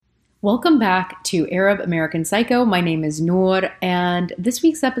Welcome back to Arab American Psycho. My name is Noor, and this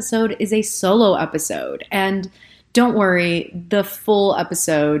week's episode is a solo episode. And don't worry, the full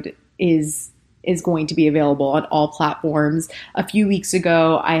episode is going to be available on all platforms. A few weeks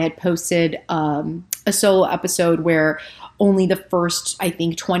ago, I had posted a solo episode where only the first, I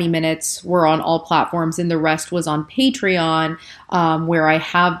think, 20 minutes were on all platforms, and the rest was on Patreon, where I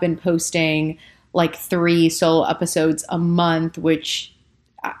have been posting like 3 solo episodes a month, which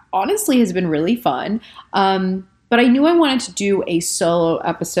honestly has been really fun. But I knew I wanted to do a solo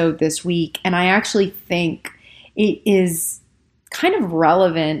episode this week, and I actually think it is kind of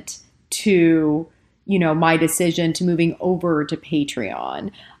relevant to, my decision to moving over to Patreon.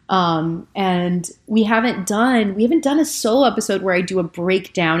 And we haven't done a solo episode where I do a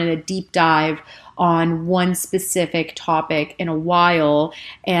breakdown and a deep dive on one specific topic in a while.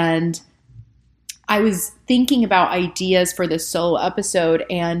 And I was thinking about ideas for this solo episode,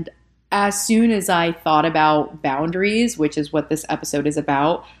 and as soon as I thought about boundaries, which is what this episode is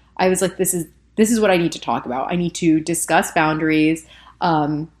about, I was like, this is what I need to talk about. I need to discuss boundaries,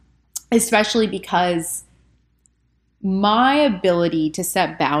 especially because my ability to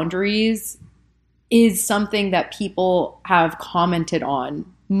set boundaries is something that people have commented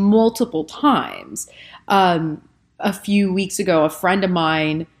on multiple times. A few weeks ago, a friend of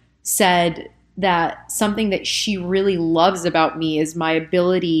mine said that something that she really loves about me is my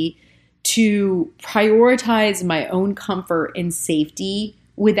ability to prioritize my own comfort and safety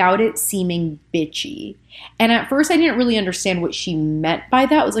without it seeming bitchy. And at first I didn't really understand what she meant by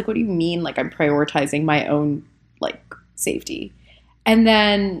that. I was like, what do you mean? Like, I'm prioritizing my own safety. And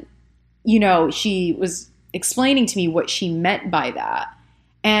then, she was explaining to me what she meant by that.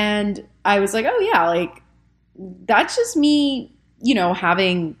 And I was like, oh yeah, that's just me,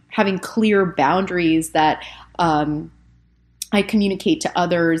 having clear boundaries that I communicate to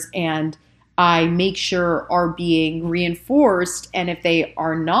others and I make sure are being reinforced. And if they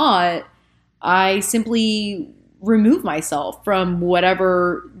are not, I simply remove myself from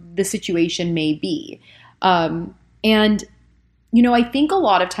whatever the situation may be. And I think a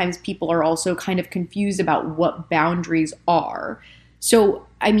lot of times people are also kind of confused about what boundaries are. So,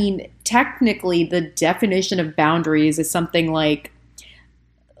 technically the definition of boundaries is something like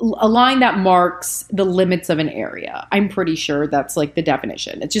a line that marks the limits of an area. I'm pretty sure that's the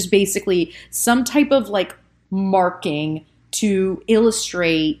definition. It's just basically some type of marking to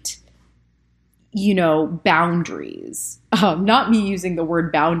illustrate, boundaries. Not me using the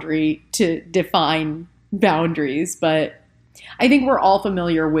word boundary to define boundaries, but I think we're all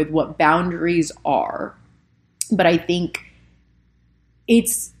familiar with what boundaries are. But I think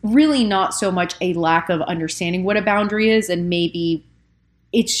it's really not so much a lack of understanding what a boundary is, and maybe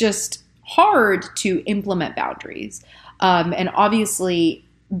it's just hard to implement boundaries. And obviously,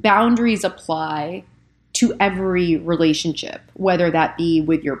 boundaries apply to every relationship, whether that be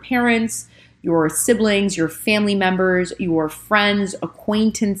with your parents, your siblings, your family members, your friends,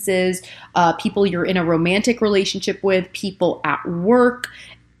 acquaintances, people you're in a romantic relationship with, people at work,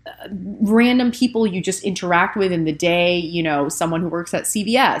 random people you just interact with in the day, someone who works at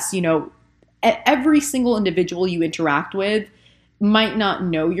CVS, every single individual you interact with might not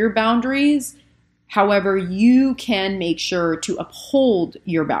know your boundaries. However, you can make sure to uphold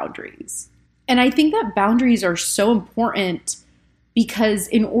your boundaries. And I think that boundaries are so important because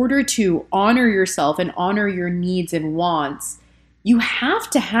in order to honor yourself and honor your needs and wants, you have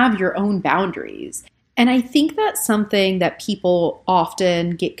to have your own boundaries. And I think that's something that people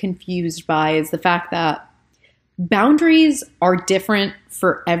often get confused by is the fact that boundaries are different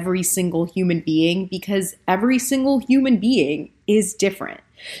for every single human being because every single human being is different.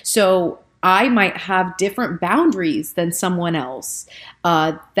 So I might have different boundaries than someone else.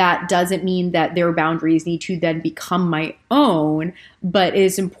 That doesn't mean that their boundaries need to then become my own, but it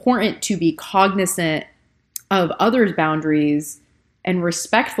is important to be cognizant of others' boundaries and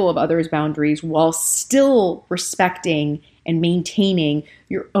respectful of others' boundaries while still respecting and maintaining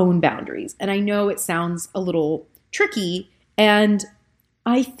your own boundaries. And I know it sounds a little tricky, and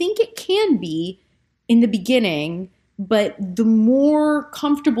I think it can be in the beginning, but the more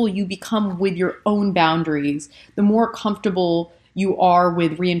comfortable you become with your own boundaries, the more comfortable you are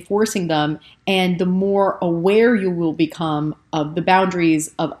with reinforcing them, and the more aware you will become of the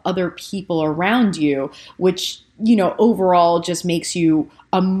boundaries of other people around you, which, overall just makes you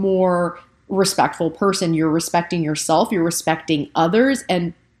a more respectful person. You're respecting yourself, you're respecting others.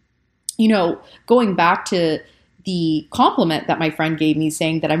 And, going back to the compliment that my friend gave me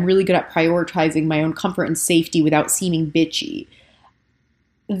saying that I'm really good at prioritizing my own comfort and safety without seeming bitchy.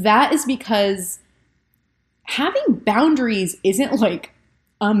 That is because having boundaries isn't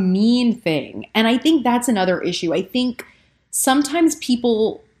a mean thing. And I think that's another issue. I think sometimes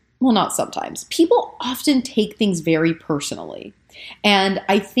people, well, not sometimes, people often take things very personally. And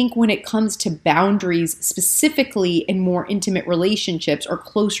I think when it comes to boundaries, specifically in more intimate relationships or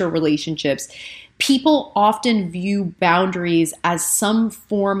closer relationships, people often view boundaries as some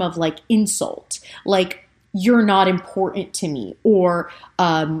form of like insult, like you're not important to me, or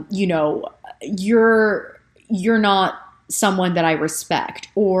you're not someone that I respect,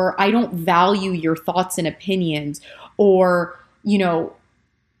 or I don't value your thoughts and opinions, or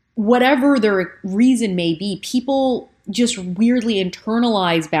whatever the reason may be. People just weirdly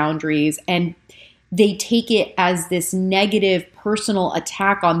internalize boundaries and they take it as this negative personal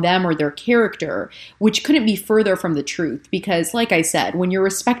attack on them or their character, which couldn't be further from the truth. Because like I said, when you're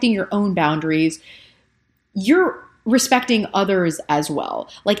respecting your own boundaries, you're respecting others as well.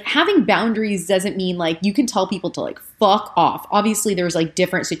 Like having boundaries doesn't mean like you can tell people to like fuck off. Obviously there's like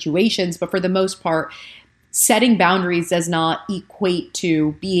different situations, but for the most part, setting boundaries does not equate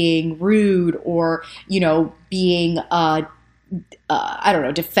to being rude or, being,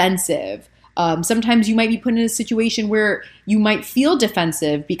 defensive. Sometimes you might be put in a situation where you might feel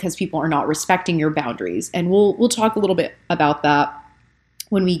defensive because people are not respecting your boundaries. And we'll talk a little bit about that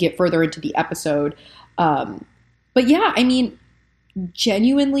when we get further into the episode. But yeah, I mean,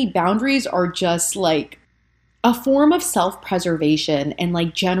 genuinely boundaries are just like a form of self-preservation and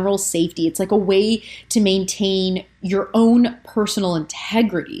like general safety. It's like a way to maintain your own personal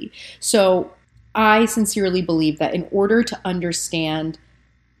integrity. So I sincerely believe that in order to understand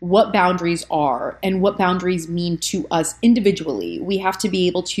what boundaries are and what boundaries mean to us individually, we have to be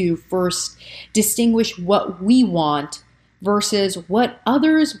able to first distinguish what we want versus what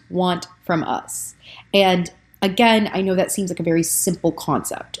others want from us. And again, I know that seems like a very simple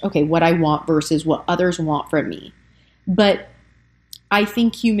concept. Okay, what I want versus what others want from me. But I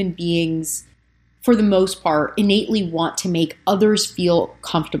think human beings, for the most part, innately want to make others feel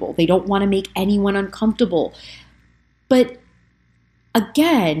comfortable. They don't want to make anyone uncomfortable. But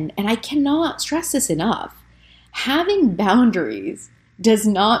again, and I cannot stress this enough, having boundaries does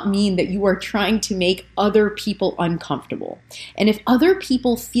not mean that you are trying to make other people uncomfortable. And if other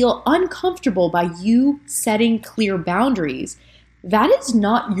people feel uncomfortable by you setting clear boundaries, that is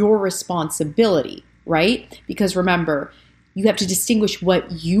not your responsibility, right? Because remember, you have to distinguish what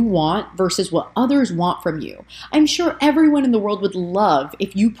you want versus what others want from you. I'm sure everyone in the world would love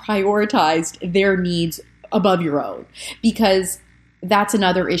if you prioritized their needs above your own, because that's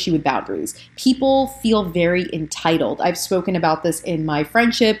another issue with boundaries. People feel very entitled. I've spoken about this in my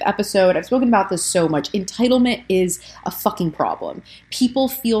friendship episode. I've spoken about this so much. Entitlement is a fucking problem. People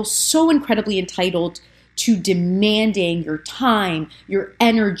feel so incredibly entitled to demanding your time, your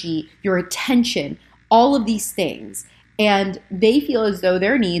energy, your attention, all of these things. And they feel as though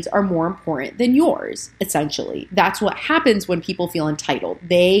their needs are more important than yours, essentially. That's what happens when people feel entitled.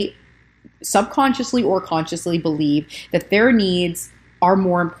 They subconsciously or consciously believe that their needs are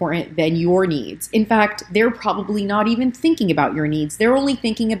more important than your needs. In fact, they're probably not even thinking about your needs. They're only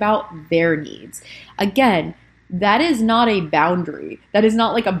thinking about their needs. Again, that is not a boundary. That is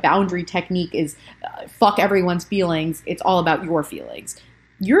not like a boundary technique is fuck everyone's feelings. It's all about your feelings.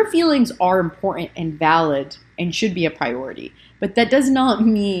 Your feelings are important and valid and should be a priority. But that does not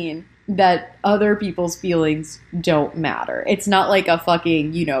mean that other people's feelings don't matter. It's not like a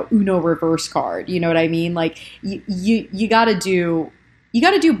fucking, Uno reverse card. You know what I mean? Like you gotta do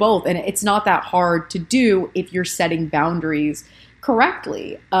both. And it's not that hard to do if you're setting boundaries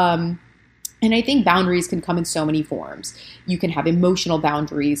correctly. And I think boundaries can come in so many forms. You can have emotional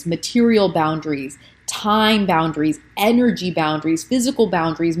boundaries, material boundaries, time boundaries, energy boundaries, physical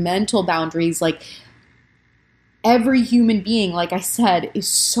boundaries, mental boundaries. Like every human being, like I said, is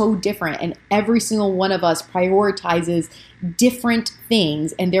so different, and every single one of us prioritizes different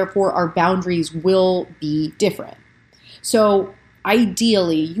things, and therefore our boundaries will be different. So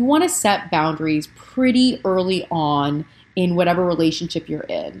ideally, you want to set boundaries pretty early on in whatever relationship you're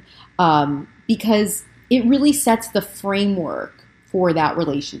in, because it really sets the framework for that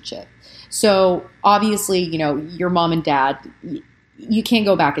relationship. So obviously, your mom and dad, you can't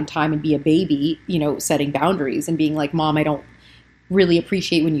go back in time and be a baby, setting boundaries and being like, Mom, I don't really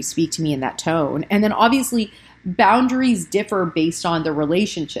appreciate when you speak to me in that tone. And then obviously boundaries differ based on the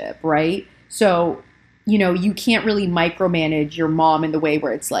relationship, right? So, you can't really micromanage your mom in the way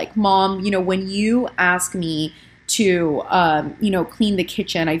where it's like, Mom, when you ask me to, clean the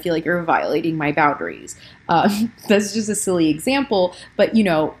kitchen, I feel like you're violating my boundaries. That's just a silly example, but you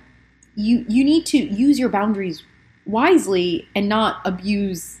need to use your boundaries wisely and not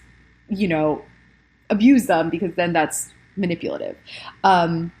abuse them, because then that's manipulative.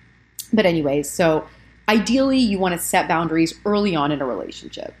 But anyways, so ideally you want to set boundaries early on in a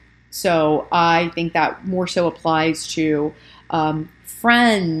relationship. So I think that more so applies to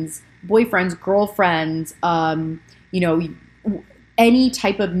friends, boyfriends, girlfriends, any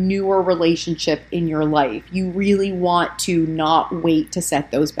type of newer relationship in your life. You really want to not wait to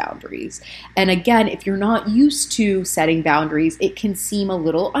set those boundaries. And again, if you're not used to setting boundaries, it can seem a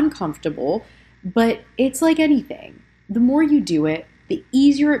little uncomfortable, but it's like anything. The more you do it, the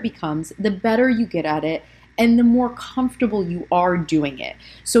easier it becomes, the better you get at it, and the more comfortable you are doing it.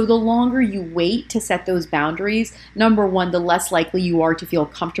 So the longer you wait to set those boundaries, number one, the less likely you are to feel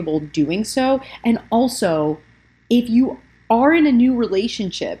comfortable doing so. And also, if you are in a new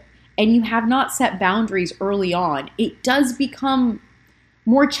relationship and you have not set boundaries early on, it does become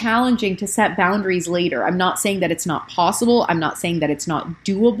more challenging to set boundaries later. I'm not saying that it's not possible. I'm not saying that it's not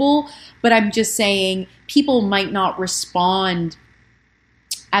doable, but I'm just saying people might not respond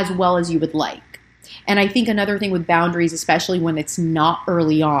as well as you would like. And I think another thing with boundaries, especially when it's not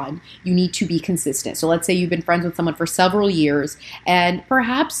early on, you need to be consistent. So let's say you've been friends with someone for several years, and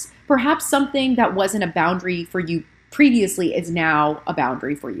perhaps something that wasn't a boundary for you previously is now a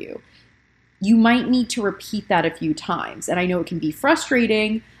boundary for you. You might need to repeat that a few times. And I know it can be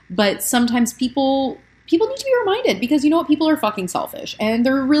frustrating, but sometimes people need to be reminded, because you know what? People are fucking selfish and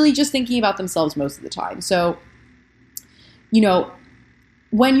they're really just thinking about themselves most of the time. So,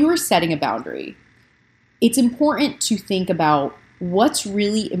 when you're setting a boundary, it's important to think about what's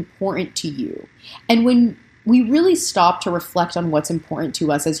really important to you. And when we really stop to reflect on what's important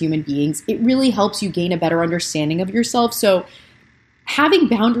to us as human beings, it really helps you gain a better understanding of yourself. So having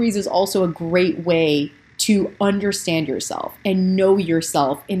boundaries is also a great way to understand yourself and know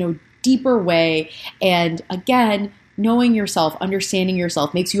yourself in a deeper way. And again, knowing yourself, understanding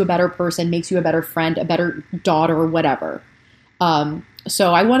yourself makes you a better person, makes you a better friend, a better daughter, or whatever.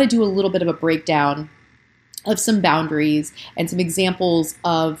 So I want to do a little bit of a breakdown of some boundaries and some examples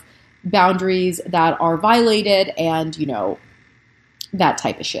of boundaries that are violated and, that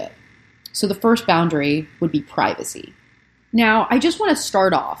type of shit. So the first boundary would be privacy. Now, I just want to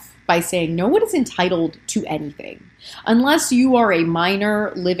start off by saying no one is entitled to anything. Unless you are a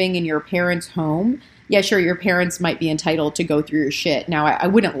minor living in your parents' home, yeah, sure, your parents might be entitled to go through your shit. Now, I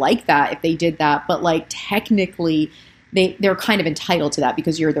wouldn't like that if they did that, but technically they're kind of entitled to that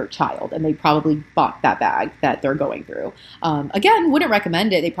because you're their child and they probably bought that bag that they're going through. Again, wouldn't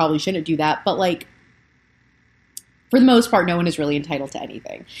recommend it. They probably shouldn't do that. But for the most part, no one is really entitled to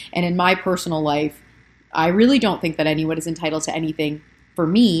anything. And in my personal life, I really don't think that anyone is entitled to anything for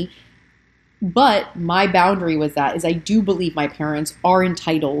me. But my boundary was is I do believe my parents are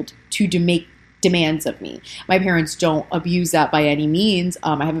entitled to make demands of me. My parents don't abuse that by any means.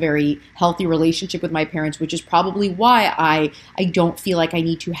 I have a very healthy relationship with my parents, which is probably why I don't feel like I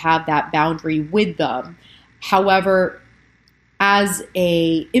need to have that boundary with them. However, as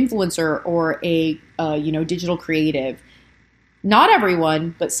a influencer or a digital creative, not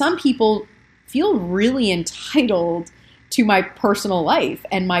everyone, but some people feel really entitled to my personal life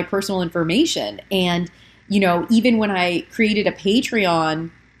and my personal information. And even when I created a Patreon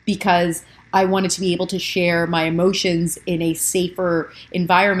because I wanted to be able to share my emotions in a safer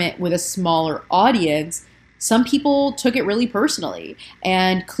environment with a smaller audience, some people took it really personally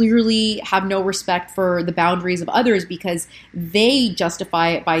and clearly have no respect for the boundaries of others because they justify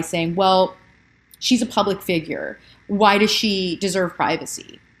it by saying, well, she's a public figure. Why does she deserve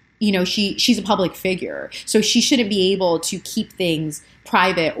privacy? She's a public figure, so she shouldn't be able to keep things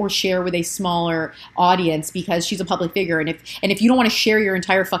private or share with a smaller audience because she's a public figure. And if you don't want to share your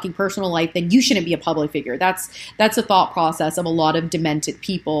entire fucking personal life, then you shouldn't be a public figure. That's a thought process of a lot of demented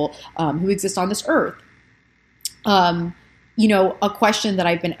people who exist on this earth. A question that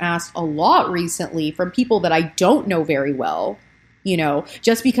I've been asked a lot recently from people that I don't know very well,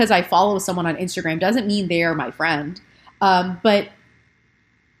 just because I follow someone on Instagram doesn't mean they are my friend. But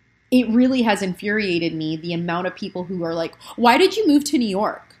it really has infuriated me, the amount of people who are like, why did you move to New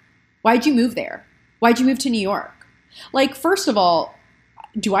York? Why'd you move there? Why'd you move to New York? First of all,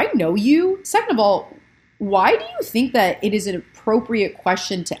 do I know you? Second of all, why do you think that it is an appropriate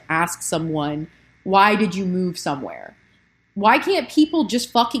question to ask someone, why did you move somewhere? Why can't people just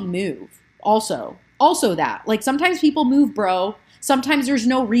fucking move? Also that. Sometimes people move, bro. Sometimes there's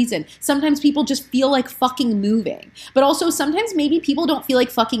no reason. Sometimes people just feel like fucking moving. But also sometimes maybe people don't feel like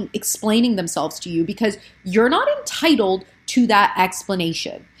fucking explaining themselves to you because you're not entitled to that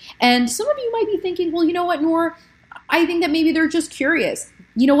explanation. And some of you might be thinking, well, you know what, Noor? I think that maybe they're just curious.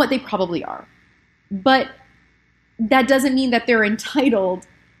 You know what? They probably are. But that doesn't mean that they're entitled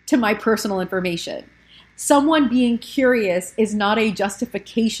to my personal information. someone being curious is not a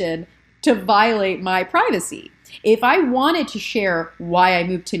justification to violate my privacy. If I wanted to share why I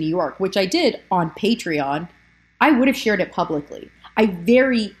moved to New York, which I did on Patreon, I would have shared it publicly. I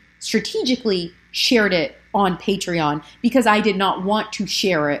very strategically shared it on Patreon because I did not want to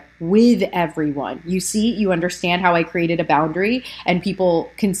share it with everyone. You see, you understand how I created a boundary, and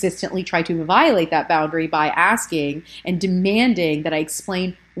people consistently try to violate that boundary by asking and demanding that I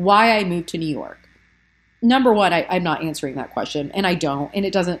explain why I moved to New York. Number one, I'm not answering that question, and I don't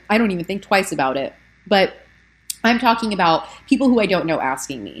even think twice about it. But I'm talking about people who I don't know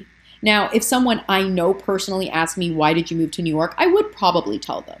asking me. Now, if someone I know personally asked me, why did you move to New York? I would probably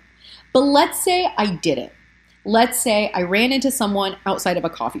tell them. But let's say I didn't. Let's say I ran into someone outside of a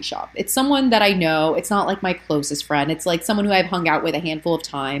coffee shop. It's someone that I know. It's not like my closest friend. It's like someone who I've hung out with a handful of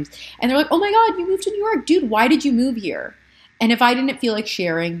times. And they're like, oh my God, you moved to New York. Dude, why did you move here? And if I didn't feel like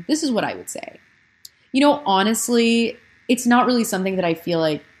sharing, this is what I would say. You know, honestly, it's not really something that I feel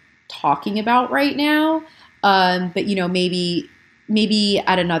like talking about right now. But, you know, maybe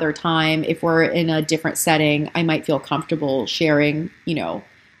at another time, if we're in a different setting, I might feel comfortable sharing, you know,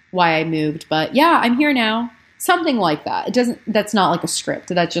 why I moved. But yeah, I'm here now. Something like that. That's not like a script.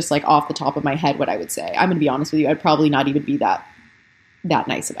 That's just like off the top of my head what I would say. I'm going to be honest with you. I'd probably not even be that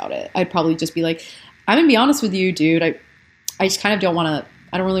nice about it. I'd probably just be like, I'm going to be honest with you, dude. I just kind of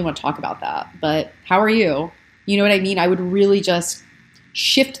I don't really want to talk about that. But how are you? You know what I mean? I would really just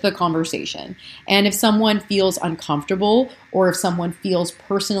shift the conversation. And if someone feels uncomfortable or if someone feels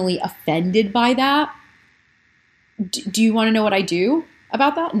personally offended by that, do you want to know what I do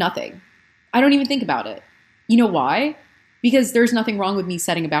about that? Nothing. I don't even think about it. You know why? Because there's nothing wrong with me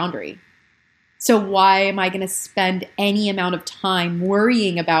setting a boundary. So why am I going to spend any amount of time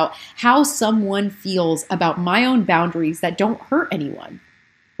worrying about how someone feels about my own boundaries that don't hurt anyone,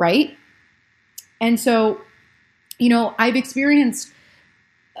 right? And so, you know, I've experienced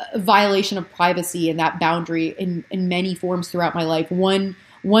a violation of privacy and that boundary in many forms throughout my life. One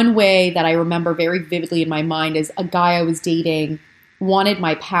way that I remember very vividly in my mind is a guy I was dating wanted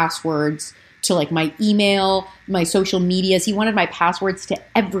my passwords to like my email, my social medias. He wanted my passwords to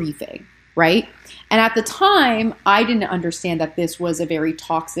everything, right? And at the time, I didn't understand that this was a very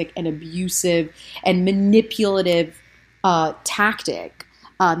toxic and abusive and manipulative tactic.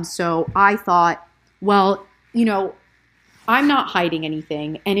 So I thought, well, you know, I'm not hiding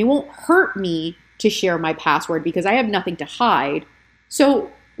anything and it won't hurt me to share my password because I have nothing to hide.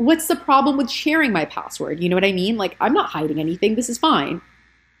 So what's the problem with sharing my password? You know what I mean? Like, I'm not hiding anything. This is fine.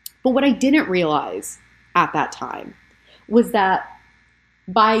 But what I didn't realize at that time was that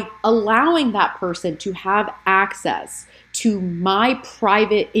by allowing that person to have access to my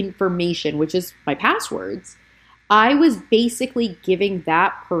private information, which is my passwords, I was basically giving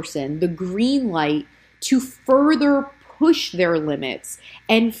that person the green light to further push their limits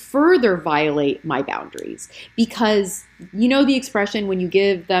and further violate my boundaries. Because you know the expression, when you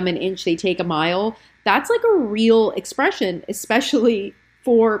give them an inch, they take a mile? That's like a real expression, especially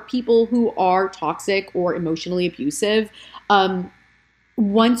for people who are toxic or emotionally abusive.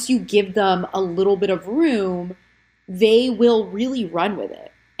 Once you give them a little bit of room, they will really run with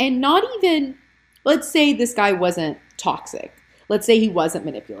it. And not even, let's say this guy wasn't toxic. Let's say he wasn't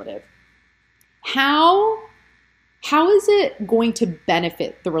manipulative. How is it going to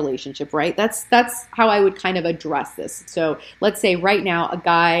benefit the relationship, right? That's how I would kind of address this. So let's say right now a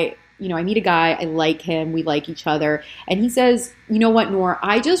guy, you know, I meet a guy, I like him, we like each other, and he says, you know what, Noor,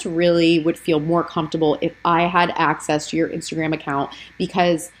 I just really would feel more comfortable if I had access to your Instagram account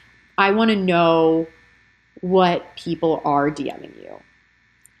because I want to know what people are DMing you.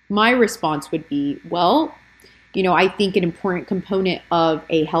 My response would be, well, you know, I think an important component of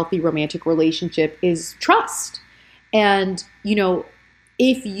a healthy romantic relationship is trust. And, you know,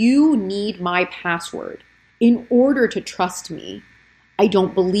 if you need my password in order to trust me, I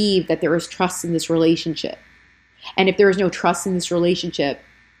don't believe that there is trust in this relationship. And if there is no trust in this relationship,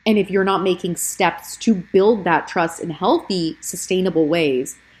 and if you're not making steps to build that trust in healthy, sustainable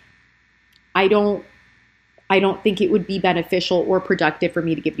ways, I don't think it would be beneficial or productive for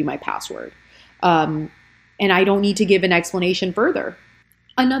me to give you my password. And I don't need to give an explanation further.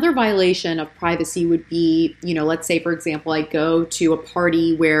 Another violation of privacy would be, you know, let's say, for example, I go to a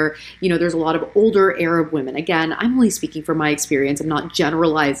party where, you know, there's a lot of older Arab women. Again, I'm only speaking from my experience. I'm not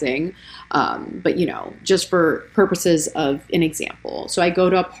generalizing, but, you know, just for purposes of an example. So I go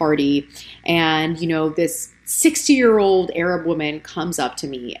to a party and, you know, this 60-year-old Arab woman comes up to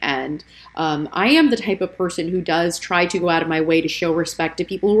me, and I am the type of person who does try to go out of my way to show respect to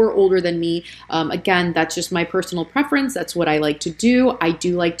people who are older than me. Again, that's just my personal preference. That's what I like to do. I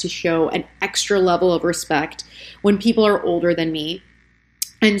do like to show an extra level of respect when people are older than me.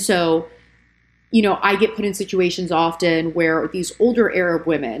 And so, I get put in situations often where these older Arab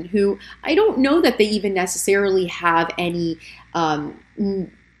women who I don't know that they even necessarily have any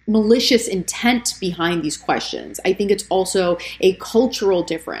malicious intent behind these questions. I think it's also a cultural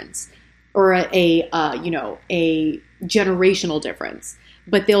difference or a generational difference.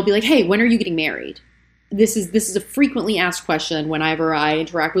 But they'll be like, "Hey, when are you getting married?" This is a frequently asked question whenever I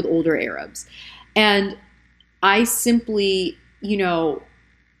interact with older Arabs. And I simply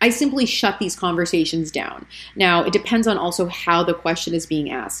shut these conversations down. Now, it depends on also how the question is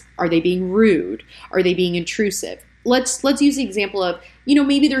being asked. Are they being rude? Are they being intrusive? Let's use the example of,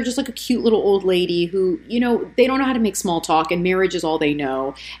 maybe they're just like a cute little old lady who, they don't know how to make small talk and marriage is all they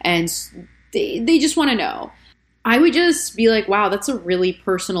know. And they just want to know. I would just be like, wow, that's a really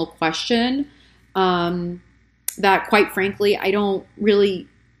personal question that, quite frankly, I don't really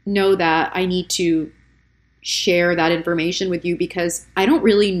know that I need to share that information with you because I don't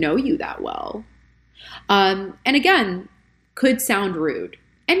really know you that well. And again, could sound rude.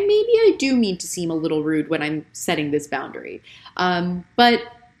 And maybe I do mean to seem a little rude when I'm setting this boundary. But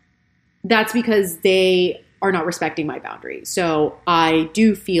that's because they are not respecting my boundary. So I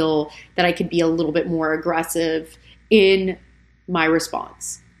do feel that I could be a little bit more aggressive in my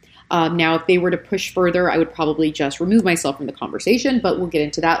response. Now, if they were to push further, I would probably just remove myself from the conversation, but we'll get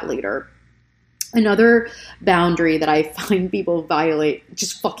into that later. Another boundary that I find people violate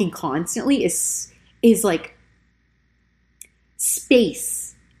just fucking constantly is like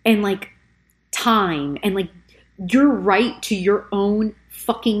space and like time and like your right to your own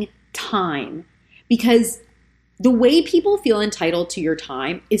fucking time. Because the way people feel entitled to your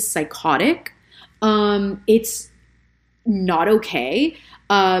time is psychotic. It's not okay.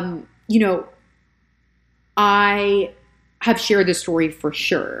 I have shared this story for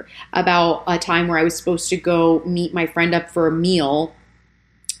sure about a time where I was supposed to go meet my friend up for a meal.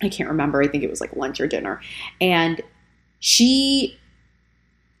 I can't remember. I think it was like lunch or dinner. And she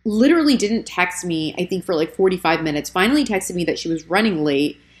literally didn't text me, I think for like 45 minutes, finally texted me that she was running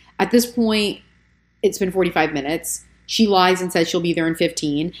late. At this point, it's been 45 minutes. She lies and says she'll be there in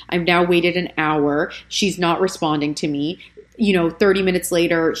 15. I've now waited an hour. She's not responding to me. 30 minutes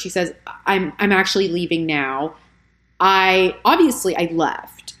later, she says, I'm actually leaving now. I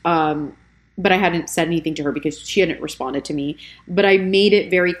left, but I hadn't said anything to her because she hadn't responded to me. But I made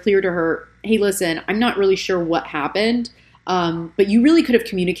it very clear to her, hey, listen, I'm not really sure what happened, but you really could have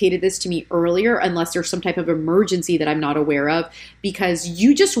communicated this to me earlier unless there's some type of emergency that I'm not aware of, because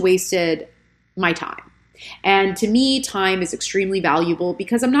you just wasted my time. And to me, time is extremely valuable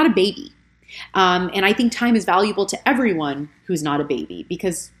because I'm not a baby. And I think time is valuable to everyone who's not a baby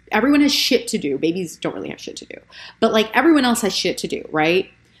because everyone has shit to do. Babies don't really have shit to do. But like everyone else has shit to do, right?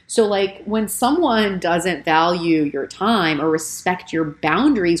 So like when someone doesn't value your time or respect your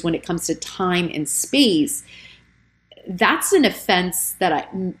boundaries when it comes to time and space, that's an offense that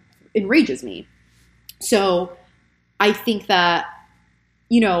enrages me. So I think that,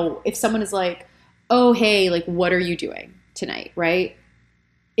 if someone is like, oh, hey, like, what are you doing tonight, right?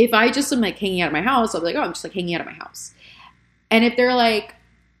 If I just am like hanging out at my house, I'll be like, oh, I'm just like hanging out at my house. And if they're like,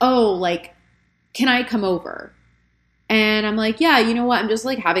 oh, like, can I come over? And I'm like, yeah, you know what? I'm just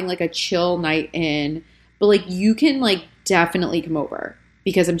like having like a chill night in, but like you can like definitely come over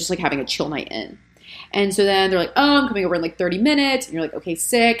because I'm just like having a chill night in. And so then they're like, oh, I'm coming over in like 30 minutes. And you're like, okay,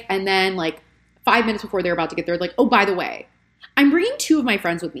 sick. And then like 5 minutes before they're about to get there, like, oh, by the way, I'm bringing 2 of my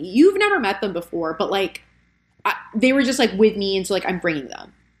friends with me. You've never met them before, but like they were just like with me. And so like I'm bringing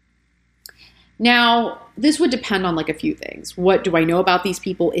them. Now, this would depend on like a few things. What do I know about these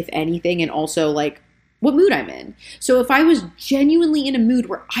people, if anything? And also like what mood I'm in. So if I was genuinely in a mood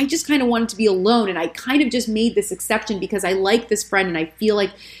where I just kind of wanted to be alone and I kind of just made this exception because I like this friend and I feel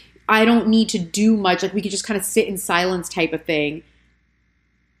like I don't need to do much, like we could just kind of sit in silence type of thing,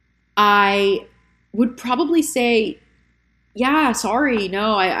 I would probably say, yeah, sorry,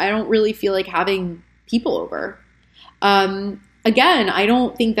 no, I don't really feel like having people over. Again, I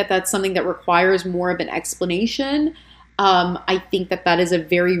don't think that that's something that requires more of an explanation. I think that that is a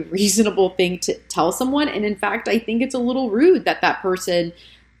very reasonable thing to tell someone. And in fact, I think it's a little rude that that person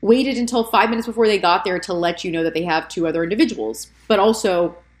waited until 5 minutes before they got there to let you know that they have 2 other individuals. But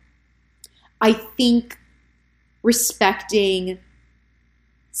also, I think respecting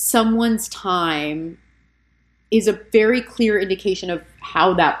someone's time is a very clear indication of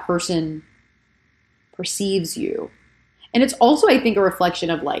how that person perceives you. And it's also, I think, a reflection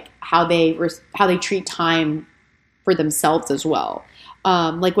of like how they treat time for themselves as well.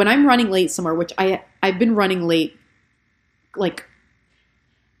 Like when I'm running late somewhere, which I've been running late, like,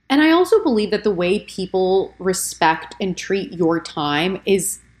 and I also believe that the way people respect and treat your time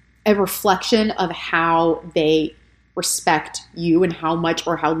is a reflection of how they respect you and how much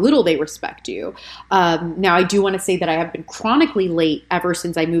or how little they respect you. Now, I do want to say that I have been chronically late ever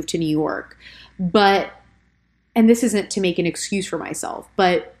since I moved to New York, and this isn't to make an excuse for myself,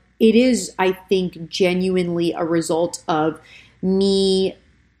 but it is, I think, genuinely a result of me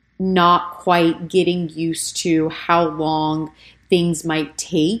not quite getting used to how long things might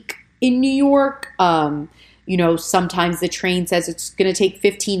take in New York. Sometimes the train says it's going to take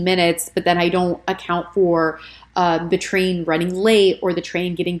 15 minutes, but then I don't account for the train running late or the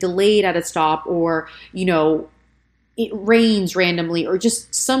train getting delayed at a stop, or, it rains randomly or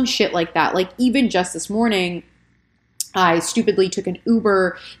just some shit like that. Like even just this morning, I stupidly took an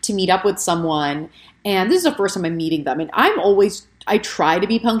Uber to meet up with someone, and this is the first time I'm meeting them. And I try to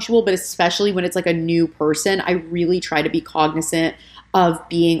be punctual, but especially when it's like a new person, I really try to be cognizant of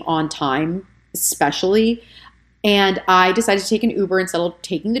being on time, especially. And I decided to take an Uber instead of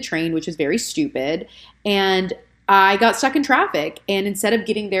taking the train, which is very stupid. And I got stuck in traffic. And instead of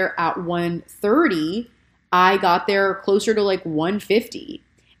getting there at 1:30, I got there closer to like 1:50.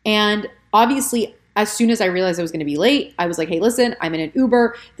 And obviously, as soon as I realized I was going to be late, I was like, hey, listen, I'm in an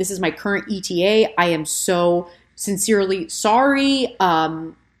Uber. This is my current ETA. I am so sincerely sorry.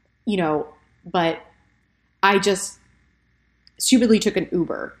 But I just stupidly took an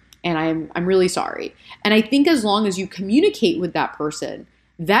Uber, and I'm really sorry. And I think as long as you communicate with that person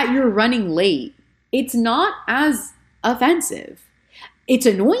that you're running late, it's not as offensive. It's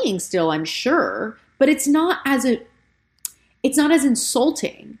annoying still, I'm sure, but it's not as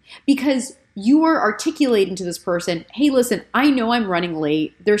insulting, because you are articulating to this person, hey, listen, I know I'm running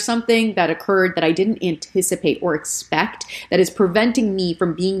late. There's something that occurred that I didn't anticipate or expect that is preventing me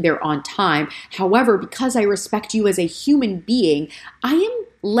from being there on time. However, because I respect you as a human being, I am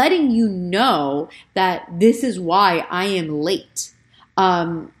letting you know that this is why I am late.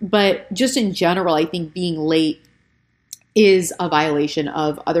 But just in general, I think being late is a violation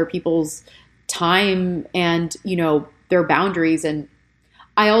of other people's time and, their boundaries. And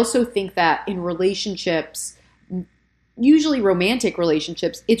I also think that in relationships, usually romantic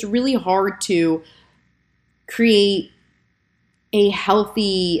relationships, it's really hard to create a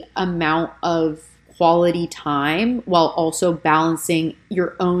healthy amount of quality time while also balancing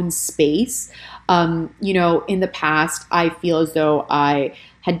your own space. In the past, I feel as though I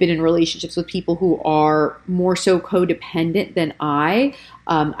had been in relationships with people who are more so codependent than I.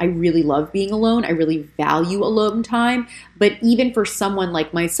 I really love being alone. I really value alone time. But even for someone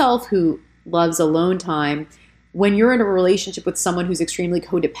like myself who loves alone time, when you're in a relationship with someone who's extremely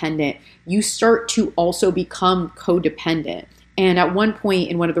codependent, you start to also become codependent. And at one point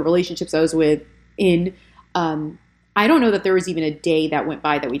in one of the relationships I was I don't know that there was even a day that went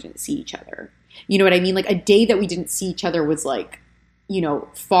by that we didn't see each other. You know what I mean? Like a day that we didn't see each other was like,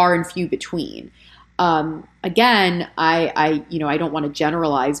 far and few between. Again, I don't want to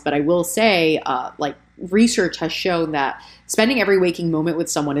generalize, but I will say, research has shown that spending every waking moment with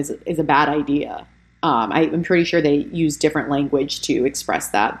someone is a bad idea. I'm pretty sure they use different language to express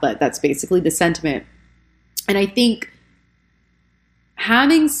that, but that's basically the sentiment. And I think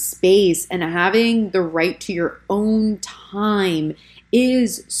having space and having the right to your own time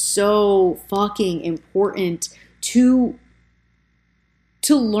is so fucking important to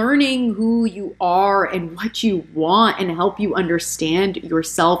learning who you are and what you want, and help you understand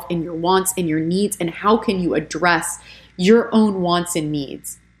yourself and your wants and your needs, and how can you address your own wants and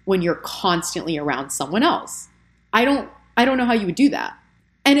needs when you're constantly around someone else. I don't know how you would do that.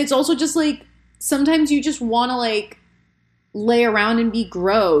 And it's also just like, sometimes you just want to like lay around and be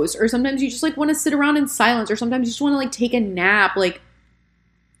gross, or sometimes you just like want to sit around in silence, or sometimes you just want to like take a nap,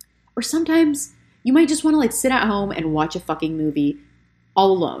 or sometimes you might just want to like sit at home and watch a fucking movie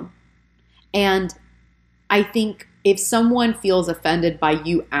all alone. And I think if someone feels offended by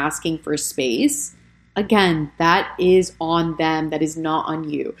you asking for space, again, that is on them. That is not on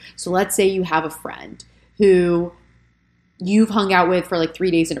you. So let's say you have a friend who you've hung out with for like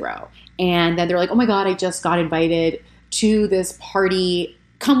 3 days in a row, and then they're like, oh my God, I just got invited to this party.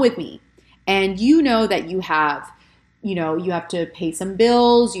 Come with me. And you know that you have to pay some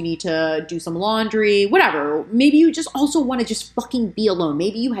bills, you need to do some laundry, whatever. Maybe you just also want to just fucking be alone.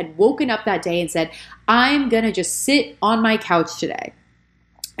 Maybe you had woken up that day and said, I'm going to just sit on my couch today.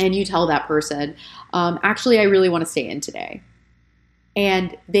 And you tell that person, actually, I really want to stay in today.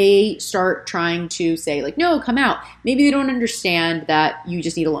 And they start trying to say, like, no, come out. Maybe they don't understand that you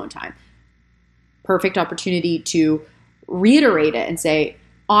just need alone time. Perfect opportunity to reiterate it and say,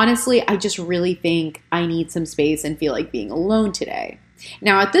 honestly, I just really think I need some space and feel like being alone today.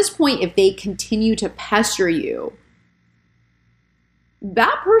 Now, at this point, if they continue to pester you,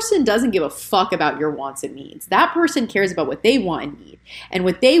 that person doesn't give a fuck about your wants and needs. That person cares about what they want and need. And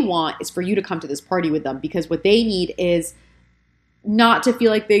what they want is for you to come to this party with them, because what they need is not to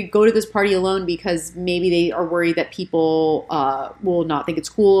feel like they go to this party alone because maybe they are worried that people will not think it's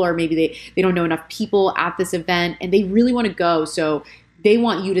cool, or maybe they don't know enough people at this event and they really want to go. So they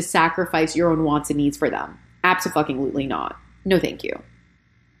want you to sacrifice your own wants and needs for them. Abso-fucking-lutely not. No, thank you.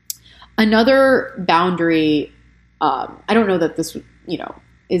 Another boundary, I don't know that this,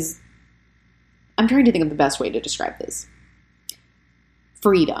 is, I'm trying to think of the best way to describe this.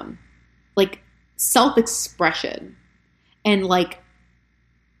 Freedom. Like self-expression. And like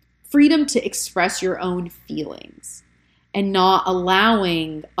freedom to express your own feelings and not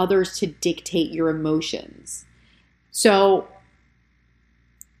allowing others to dictate your emotions. So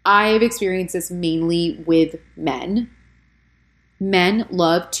I've experienced this mainly with men. Men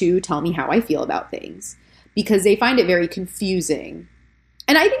love to tell me how I feel about things because they find it very confusing.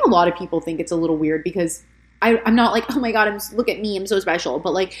 And I think a lot of people think it's a little weird because I'm not like, oh my God, look at me, I'm so special.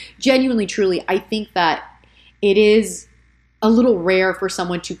 But like genuinely, truly, I think that it is a little rare for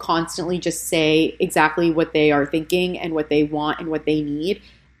someone to constantly just say exactly what they are thinking and what they want and what they need.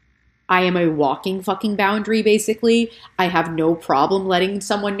 I am a walking fucking boundary, basically. I have no problem letting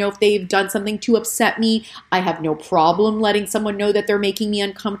someone know if they've done something to upset me. I have no problem letting someone know that they're making me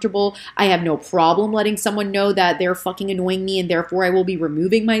uncomfortable. I have no problem letting someone know that they're fucking annoying me and therefore I will be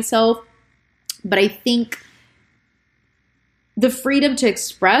removing myself. But I think the freedom to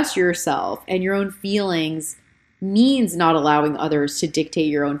express yourself and your own feelings means not allowing others to dictate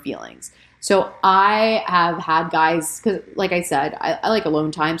your own feelings. So I have had guys, because like I said, I like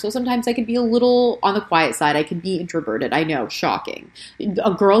alone time. So sometimes I could be a little on the quiet side. I could be introverted. I know, shocking.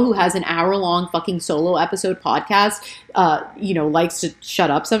 A girl who has an hour-long fucking solo episode podcast, likes to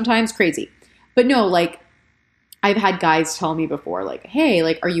shut up sometimes. Crazy. But no, like I've had guys tell me before, like, hey,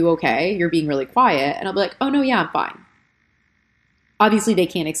 like, are you okay? You're being really quiet. And I'll be like, oh no, yeah, I'm fine. Obviously they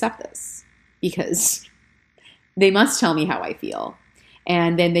can't accept this because they must tell me how I feel.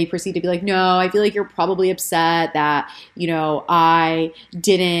 And then they proceed to be like, no, I feel like you're probably upset that, I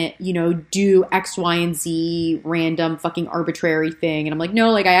didn't, do X, Y, and Z random fucking arbitrary thing. And I'm like,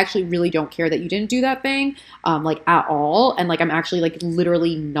 no, like, I actually really don't care that you didn't do that thing, like at all. And like, I'm actually like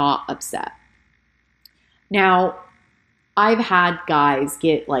literally not upset. Now, I've had guys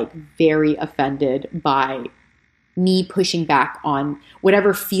get like very offended by me pushing back on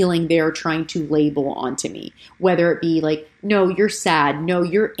whatever feeling they're trying to label onto me, whether it be like, no, you're sad, no,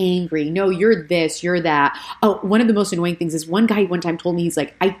 you're angry, no, you're this, you're that. Oh, one of the most annoying things is one guy one time told me, he's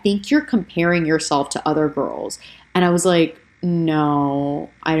like, I think you're comparing yourself to other girls. And I was like, no,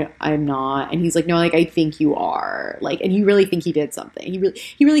 I'm not. And he's like, no, like, I think you are. Like, and you really think he did something.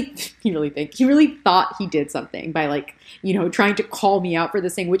 He really thought he did something by like, trying to call me out for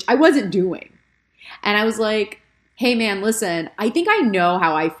this thing, which I wasn't doing. And I was like, hey man, listen, I think I know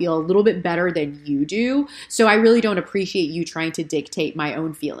how I feel a little bit better than you do. So I really don't appreciate you trying to dictate my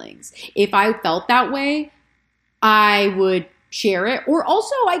own feelings. If I felt that way, I would share it. Or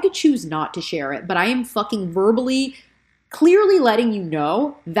also I could choose not to share it. But I am fucking verbally, clearly letting you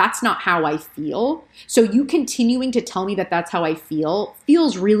know that's not how I feel. So you continuing to tell me that that's how I feel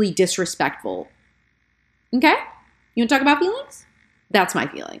feels really disrespectful. Okay? You want to talk about feelings? That's my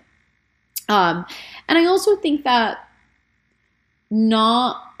feeling. And I also think that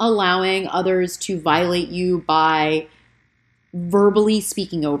not allowing others to violate you by verbally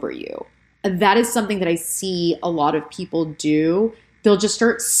speaking over you, that is something that I see a lot of people do. They'll just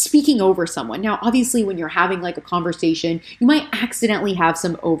start speaking over someone. Now, obviously, when you're having like a conversation, you might accidentally have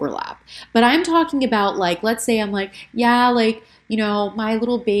some overlap. But I'm talking about like, let's say I'm like, yeah, like, my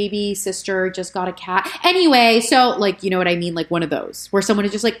little baby sister just got a cat. Anyway, so like, you know what I mean? Like one of those where someone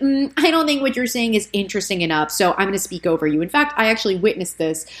is just like, I don't think what you're saying is interesting enough. So I'm going to speak over you. In fact, I actually witnessed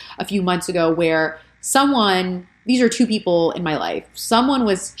this a few months ago where these are two people in my life. Someone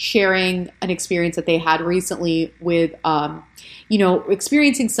was sharing an experience that they had recently with,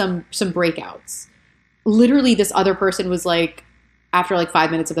 experiencing some breakouts. Literally, this other person was like, after like 5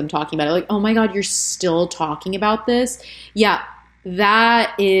 minutes of them talking about it, like, oh my God, you're still talking about this? Yeah,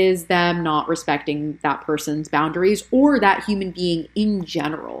 that is them not respecting that person's boundaries or that human being in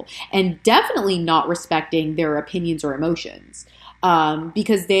general, and definitely not respecting their opinions or emotions,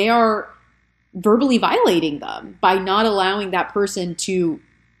 because they are verbally violating them by not allowing that person to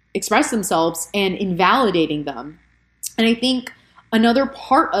express themselves and invalidating them. And I think another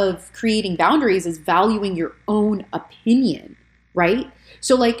part of creating boundaries is valuing your own opinion, right?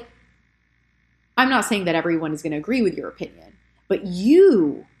 So like, I'm not saying that everyone is going to agree with your opinion, but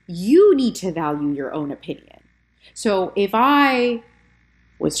you need to value your own opinion. So if I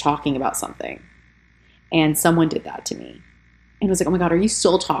was talking about something and someone did that to me and was like, oh my God, are you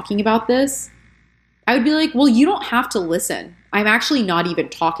still talking about this? I would be like, well, you don't have to listen. I'm actually not even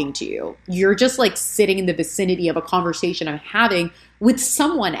talking to you. You're just like sitting in the vicinity of a conversation I'm having with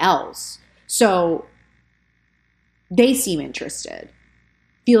someone else. So they seem interested.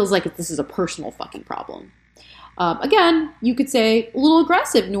 Feels like this is a personal fucking problem. Again, you could say a little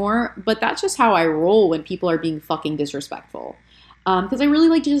aggressive, Noor, but that's just how I roll when people are being fucking disrespectful. Because I really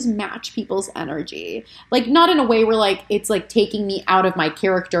like to just match people's energy. Like, not in a way where, like, it's, like, taking me out of my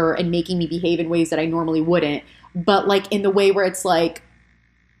character and making me behave in ways that I normally wouldn't. But, like, in the way where it's, like,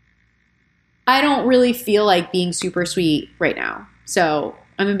 I don't really feel like being super sweet right now. So,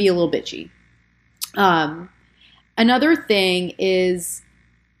 I'm going to be a little bitchy. Another thing is,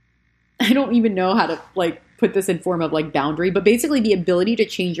 I don't even know how to, like, put this in form of, like, boundary. But basically the ability to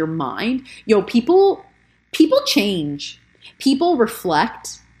change your mind. Yo, people change. People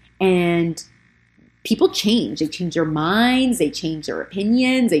reflect and people change. They change their minds. They change their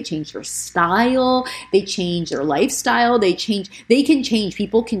opinions. They change their style. They change their lifestyle. They can change.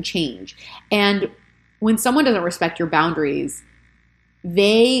 People can change. And when someone doesn't respect your boundaries,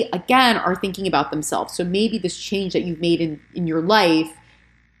 they, again, are thinking about themselves. So maybe this change that you've made in your life,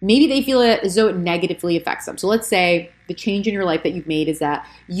 maybe they feel it as though it negatively affects them. So let's say the change in your life that you've made is that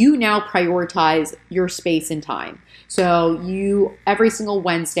you now prioritize your space and time. So you, every single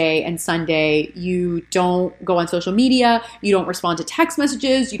Wednesday and Sunday, you don't go on social media, you don't respond to text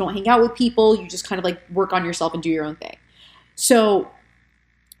messages, you don't hang out with people, you just kind of like work on yourself and do your own thing. So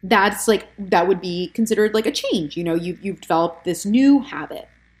that's like, that would be considered like a change. You know, you've developed this new habit.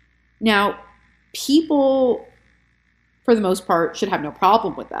 Now, people, for the most part, should have no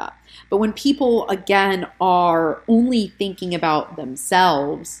problem with that. But when people, again, are only thinking about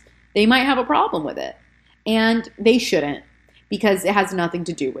themselves, they might have a problem with it. And they shouldn't, because it has nothing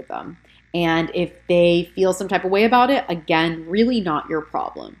to do with them. And if they feel some type of way about it, again, really not your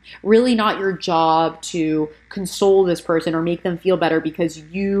problem. Really not your job to console this person or make them feel better because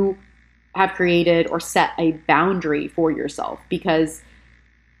you have created or set a boundary for yourself, because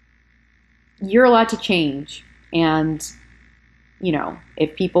you're allowed to change. And, you know,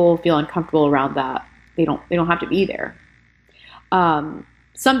 if people feel uncomfortable around that, they don't have to be there.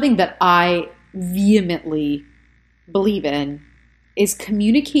 Something that I vehemently believe in is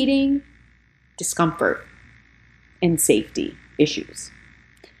communicating discomfort and safety issues.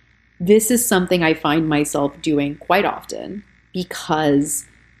 This is something I find myself doing quite often because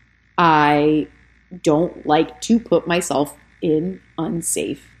I don't like to put myself in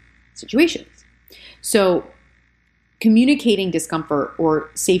unsafe situations. So communicating discomfort or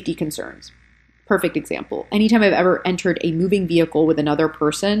safety concerns. Perfect example. Anytime I've ever entered a moving vehicle with another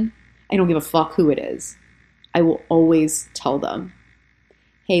person, I don't give a fuck who it is. I will always tell them,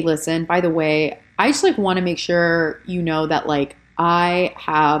 hey, listen, by the way, I just like want to make sure you know that like I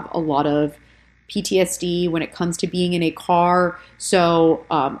have a lot of PTSD when it comes to being in a car. So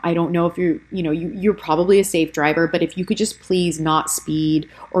I don't know if you're probably a safe driver, but if you could just please not speed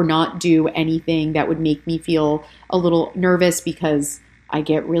or not do anything that would make me feel a little nervous, because I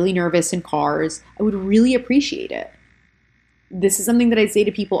get really nervous in cars, I would really appreciate it. This is something that I say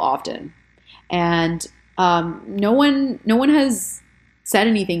to people often. And no one has said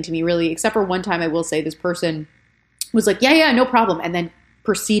anything to me really, except for one time. I will say this person was like, yeah, no problem. And then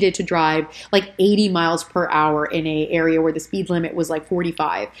proceeded to drive like 80 miles per hour in an area where the speed limit was like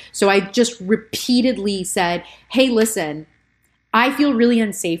 45. So I just repeatedly said, hey, listen, I feel really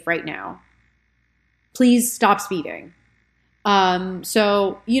unsafe right now. Please stop speeding.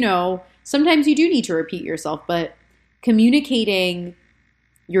 So, you know, sometimes you do need to repeat yourself, but communicating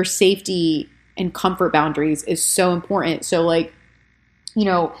your safety and comfort boundaries is so important. So like, you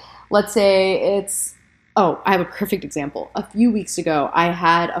know, let's say I have a perfect example. A few weeks ago, I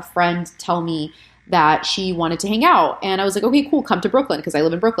had a friend tell me that she wanted to hang out. And I was like, okay, cool, come to Brooklyn, because I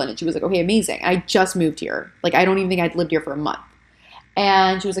live in Brooklyn. And she was like, okay, amazing. I just moved here. Like, I don't even think I'd lived here for a month.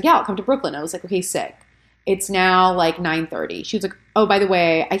 And she was like, yeah, I'll come to Brooklyn. I was like, okay, sick. It's now like 9:30. She was like, oh, by the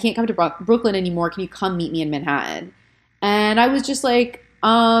way, I can't come to Brooklyn anymore. Can you come meet me in Manhattan? And I was just like,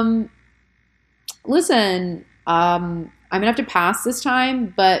 listen, I'm going to have to pass this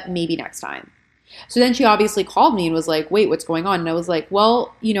time, but maybe next time. So then she obviously called me and was like, wait, what's going on? And I was like,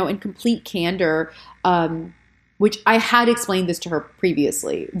 well, in complete candor, which I had explained this to her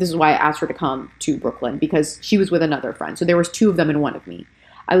previously. This is why I asked her to come to Brooklyn, because she was with another friend. So there was two of them and one of me.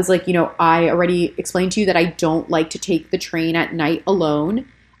 I was like, I already explained to you that I don't like to take the train at night alone.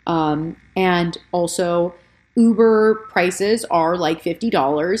 And also Uber prices are like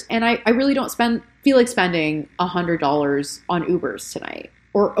 $50. And I really don't feel like spending $100 on Ubers tonight,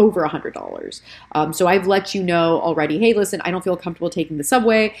 or over $100. So I've let you know already, hey, listen, I don't feel comfortable taking the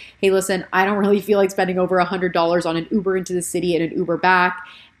subway. Hey, listen, I don't really feel like spending over $100 on an Uber into the city and an Uber back.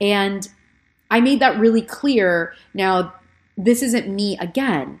 And I made that really clear. Now, this isn't me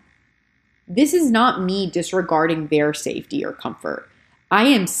again. This is not me disregarding their safety or comfort. I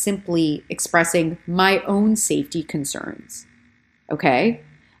am simply expressing my own safety concerns. Okay?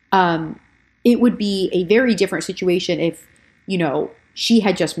 It would be a very different situation if, she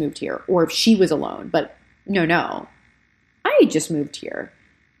had just moved here, or if she was alone. But no. I just moved here.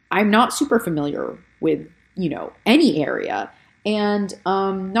 I'm not super familiar with, any area. And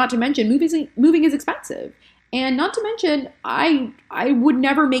not to mention, moving is expensive. And not to mention, I would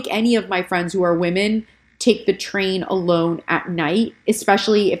never make any of my friends who are women take the train alone at night,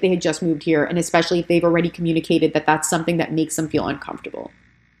 especially if they had just moved here, and especially if they've already communicated that that's something that makes them feel uncomfortable.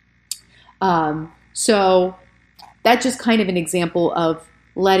 So that's just kind of an example of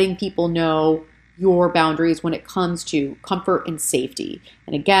letting people know your boundaries when it comes to comfort and safety.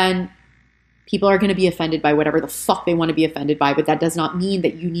 And again, people are going to be offended by whatever the fuck they want to be offended by, but that does not mean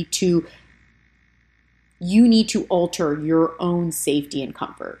that you need to alter your own safety and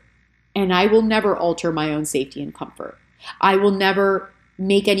comfort. And I will never alter my own safety and comfort. I will never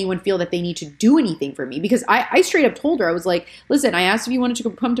make anyone feel that they need to do anything for me, because I straight up told her, I was like, listen, I asked if you wanted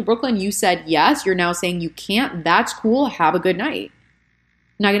to come to Brooklyn. You said yes. You're now saying you can't. That's cool. Have a good night.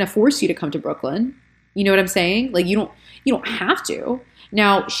 I'm not going to force you to come to Brooklyn. You know what I'm saying? Like, you don't have to.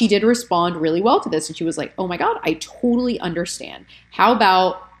 Now, she did respond really well to this, and she was like, oh my God, I totally understand. How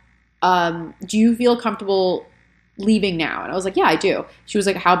about, do you feel comfortable leaving now? And I was like, yeah, I do. She was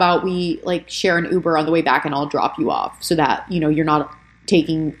like, how about we share an Uber on the way back and I'll drop you off so that, you're not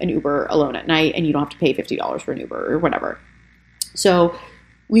taking an Uber alone at night and you don't have to pay $50 for an Uber or whatever. So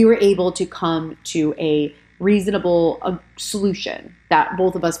we were able to come to a reasonable solution that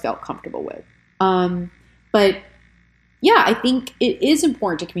both of us felt comfortable with. But yeah, I think it is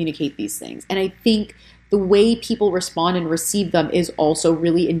important to communicate these things. And I think the way people respond and receive them is also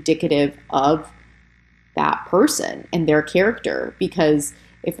really indicative of that person and their character. Because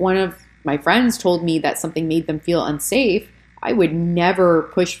if one of my friends told me that something made them feel unsafe, I would never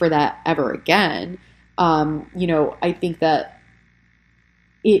push for that ever again. I think that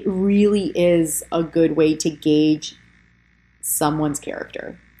it really is a good way to gauge someone's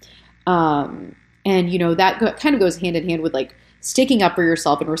character. And, that kind of goes hand in hand with sticking up for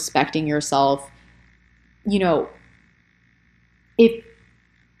yourself and respecting yourself. If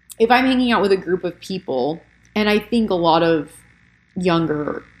I'm hanging out with a group of people, and I think a lot of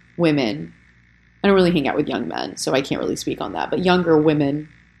younger women, I don't really hang out with young men, so I can't really speak on that, but younger women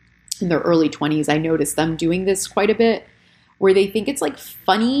in their early 20s, I noticed them doing this quite a bit, where they think it's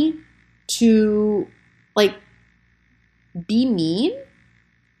funny to be mean.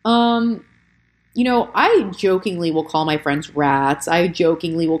 I jokingly will call my friends rats. I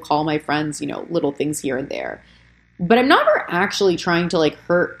jokingly will call my friends, little things here and there. But I'm never actually trying to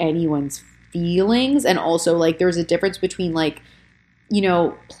hurt anyone's feelings. And also there's a difference between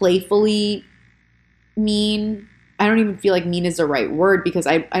playfully mean. I don't even feel like mean is the right word, because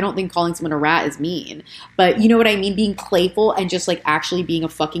I don't think calling someone a rat is mean. But you know what I mean? Being playful and just actually being a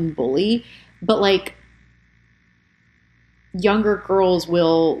fucking bully. But younger girls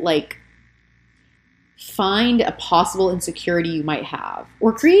will find a possible insecurity you might have,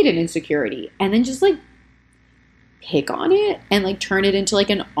 or create an insecurity, and then just pick on it and turn it into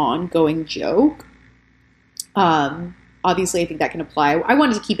an ongoing joke. Obviously I think that can apply. I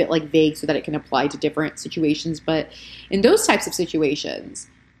wanted to keep it vague so that it can apply to different situations, but in those types of situations,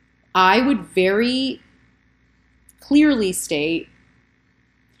 I would very clearly state,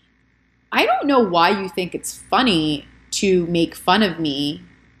 I don't know why you think it's funny to make fun of me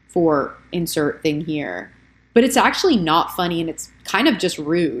for insert thing here, but it's actually not funny and it's kind of just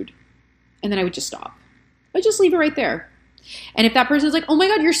rude. And then I would just stop. I'd just leave it right there. And if that person's like, oh my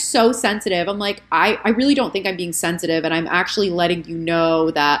God, you're so sensitive, I'm like, I really don't think I'm being sensitive, and I'm actually letting you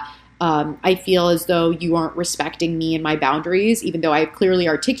know that I feel as though you aren't respecting me and my boundaries, even though I've clearly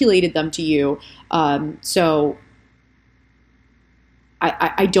articulated them to you. So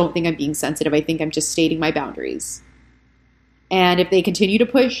I don't think I'm being sensitive. I think I'm just stating my boundaries. And if they continue to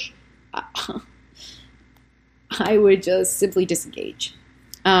push, I would just simply disengage.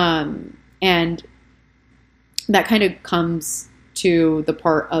 And that kind of comes to the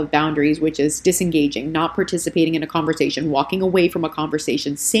part of boundaries, which is disengaging, not participating in a conversation, walking away from a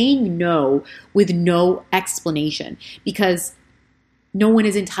conversation, saying no with no explanation, because no one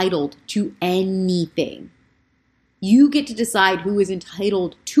is entitled to anything. You get to decide who is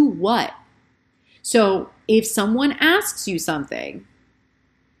entitled to what. So if someone asks you something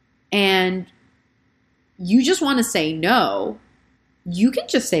and you just want to say no, you can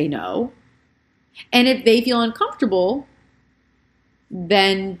just say no. And if they feel uncomfortable,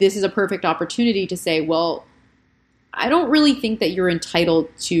 then this is a perfect opportunity to say, well, I don't really think that you're entitled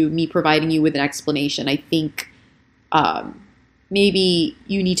to me providing you with an explanation. I think maybe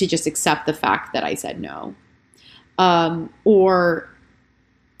you need to just accept the fact that I said no. Or,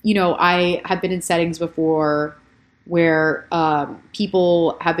 I have been in settings before where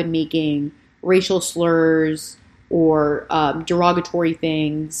people have been making racial slurs or derogatory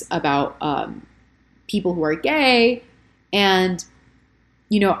things about people who are gay. And,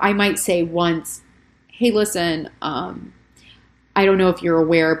 I might say once, hey, listen, I don't know if you're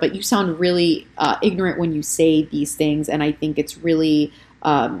aware, but you sound really ignorant when you say these things. And I think it's really,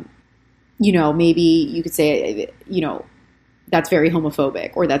 maybe you could say, that's very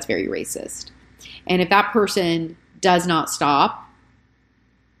homophobic or that's very racist. And if that person does not stop,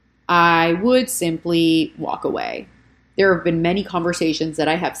 I would simply walk away. There have been many conversations that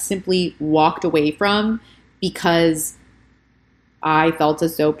I have simply walked away from because I felt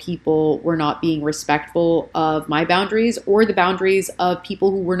as though people were not being respectful of my boundaries or the boundaries of people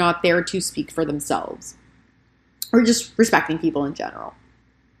who were not there to speak for themselves, or just respecting people in general.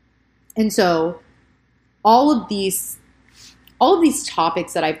 And so all of these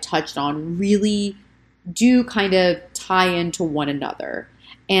topics that I've touched on really do kind of tie into one another.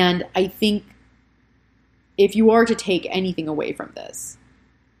 And I think if you are to take anything away from this,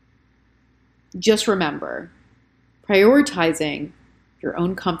 just remember, prioritizing your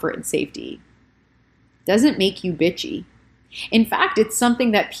own comfort and safety doesn't make you bitchy. In fact, it's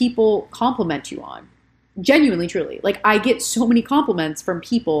something that people compliment you on. Genuinely, truly. Like, I get so many compliments from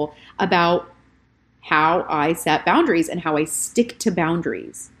people about how I set boundaries and how I stick to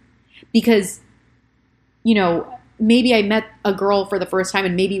boundaries. Because, maybe I met a girl for the first time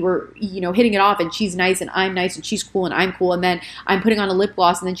and maybe we're, hitting it off and she's nice and I'm nice and she's cool and I'm cool. And then I'm putting on a lip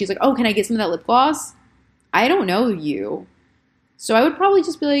gloss and then she's like, oh, can I get some of that lip gloss? I don't know you. So I would probably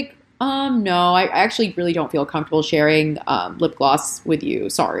just be like, no, I actually really don't feel comfortable sharing lip gloss with you.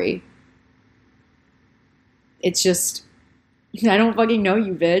 Sorry. It's just, I don't fucking know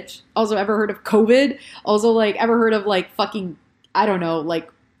you, bitch. Also, ever heard of COVID? Also, ever heard of fucking, I don't know,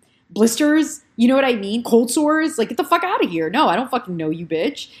 blisters? You know what I mean? Cold sores? Get the fuck out of here. No, I don't fucking know you,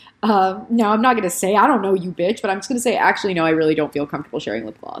 bitch. No, I'm not going to say I don't know you, bitch, but I'm just going to say, actually, no, I really don't feel comfortable sharing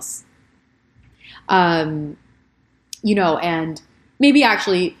lip gloss. And maybe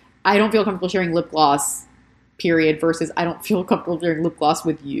actually I don't feel comfortable sharing lip gloss, period, versus I don't feel comfortable sharing lip gloss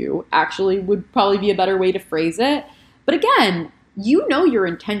with you, actually would probably be a better way to phrase it. But again, your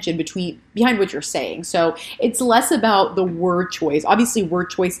intention behind what you're saying. So it's less about the word choice. Obviously, word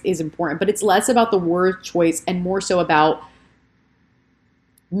choice is important, but it's less about the word choice and more so about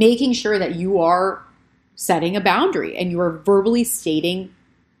making sure that you are setting a boundary and you are verbally stating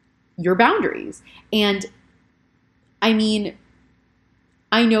your boundaries. And I mean,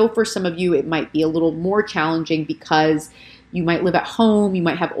 I know for some of you it might be a little more challenging because you might live at home, you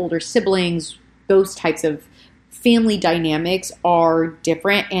might have older siblings, those types of family dynamics are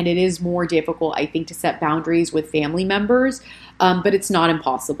different, and it is more difficult, I think, to set boundaries with family members, but it's not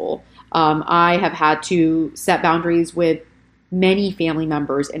impossible. I have had to set boundaries with many family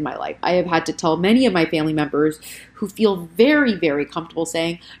members in my life. I have had to tell many of my family members who feel very, very comfortable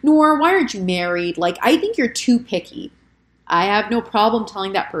saying, Noor, why aren't you married? I think you're too picky. I have no problem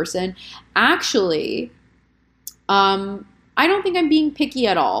telling that person, actually, I don't think I'm being picky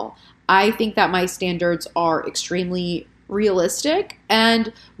at all. I think that my standards are extremely realistic.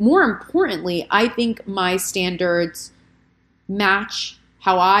 And more importantly, I think my standards match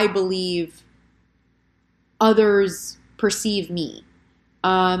how I believe others perceive me.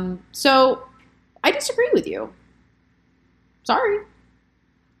 So I disagree with you. Sorry.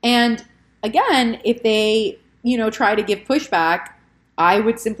 And again, if they, try to give pushback, I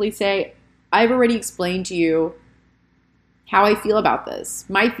would simply say, I've already explained to you how I feel about this.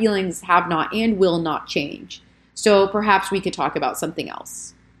 My feelings have not and will not change. So perhaps we could talk about something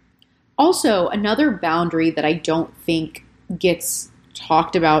else. Also, another boundary that I don't think gets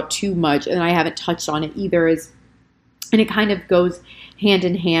talked about too much, and I haven't touched on it either, is, and it kind of goes hand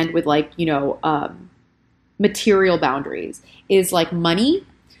in hand with material boundaries is like money.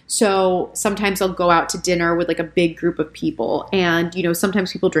 So sometimes I'll go out to dinner with like a big group of people, and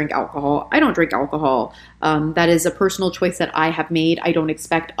sometimes people drink alcohol. I don't drink alcohol. That is a personal choice that I have made. I don't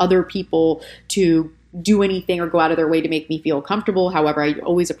expect other people to do anything or go out of their way to make me feel comfortable. However, I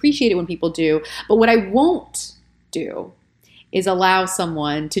always appreciate it when people do. But what I won't do is allow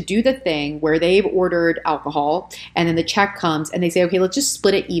someone to do the thing where they've ordered alcohol and then the check comes and they say, okay, let's just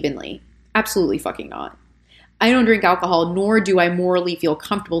split it evenly. Absolutely fucking not. I don't drink alcohol, nor do I morally feel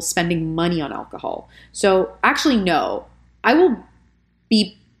comfortable spending money on alcohol. So actually, no, I will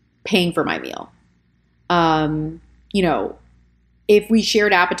be paying for my meal. If we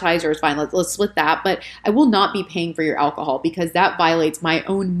shared appetizers, fine, let's split that. But I will not be paying for your alcohol because that violates my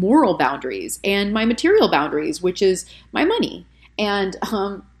own moral boundaries and my material boundaries, which is my money. And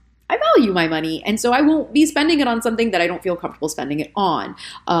I value my money. And so I won't be spending it on something that I don't feel comfortable spending it on.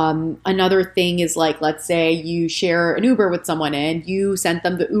 Another thing is like, let's say you share an Uber with someone and you sent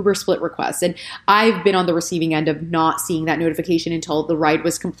them the Uber split request. And I've been on the receiving end of not seeing that notification until the ride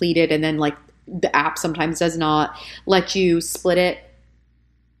was completed. And then like the app sometimes does not let you split it.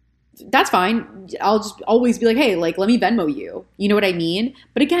 That's fine. I'll just always be like, hey, like, let me Venmo you. You know what I mean?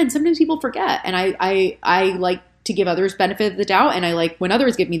 But again, sometimes people forget. And I like to give others benefit of the doubt. And I like when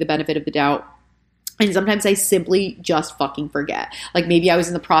others give me the benefit of the doubt. And sometimes I simply just fucking forget. Like maybe I was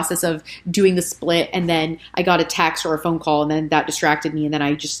in the process of doing the split and then I got a text or a phone call and then that distracted me and then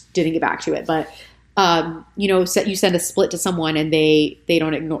I just didn't get back to it. But you send a split to someone and they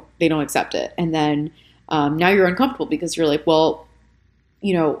don't accept it. And then now you're uncomfortable because you're like, well,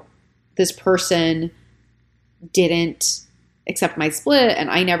 this person didn't accept my split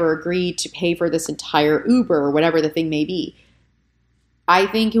and I never agreed to pay for this entire Uber or whatever the thing may be. I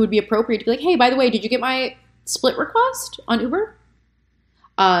think it would be appropriate to be like, hey, by the way, did you get my split request on Uber?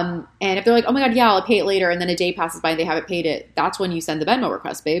 And if they're like, oh my God, yeah, I'll pay it later. And then a day passes by and they haven't paid it. That's when you send the Venmo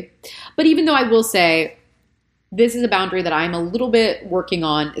request, babe. But even though I will say this is a boundary that I'm a little bit working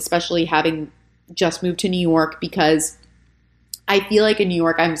on, especially having just moved to New York, because I feel like in New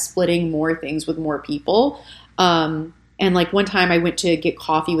York, I'm splitting more things with more people. And like one time I went to get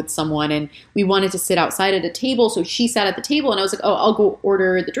coffee with someone and we wanted to sit outside at a table. So she sat at the table and I was like, oh, I'll go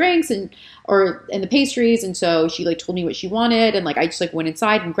order the drinks and the pastries. And so she like told me what she wanted. And like, I just like went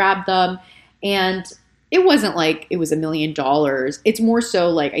inside and grabbed them. And it wasn't like it was $1 million. It's more so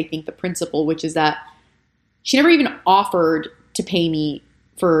like, I think the principle, which is that she never even offered to pay me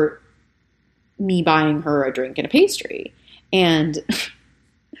for me buying her a drink and a pastry. And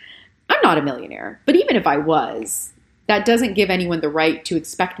I'm not a millionaire, but even if I was, that doesn't give anyone the right to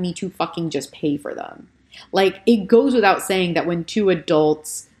expect me to fucking just pay for them. Like, it goes without saying that when two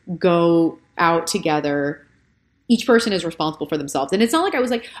adults go out together, each person is responsible for themselves. And it's not like I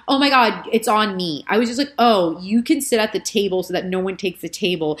was like, oh my God, it's on me. I was just like, oh, you can sit at the table so that no one takes the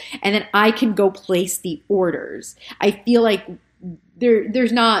table and then I can go place the orders. I feel like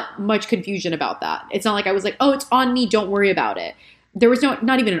there's not much confusion about that. It's not like I was like, oh, it's on me, don't worry about it. There was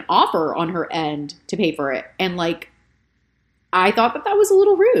not even an offer on her end to pay for it. And like, I thought that was a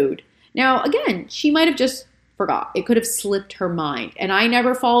little rude. Now, again, she might have just forgot. It could have slipped her mind. And I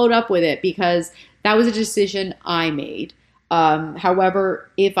never followed up with it because that was a decision I made. However,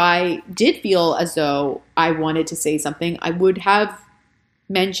 if I did feel as though I wanted to say something, I would have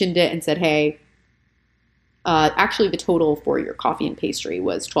mentioned it and said, hey, actually the total for your coffee and pastry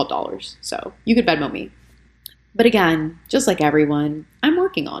was $12. So you could Venmo me. But again, just like everyone, I'm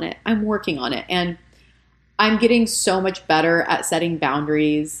working on it. And I'm getting so much better at setting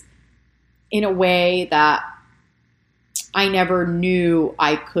boundaries in a way that I never knew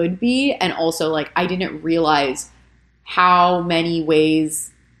I could be. And also, like, I didn't realize how many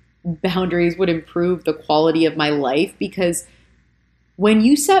ways boundaries would improve the quality of my life. Because when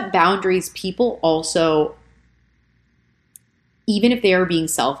you set boundaries, people also, even if they are being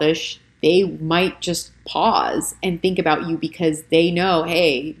selfish, they might just pause and think about you because they know,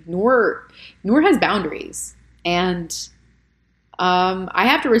 hey, Noor has boundaries. And I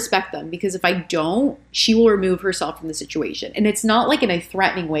have to respect them because if I don't, she will remove herself from the situation. And it's not like in a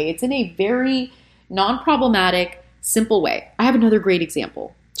threatening way. It's in a very non-problematic, simple way. I have another great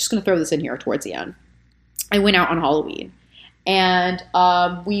example. Just going to throw this in here towards the end. I went out on Halloween. And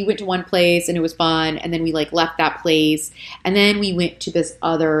we went to one place and it was fun. And then we like left that place. And then we went to this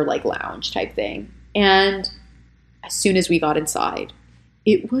other like lounge type thing. And as soon as we got inside,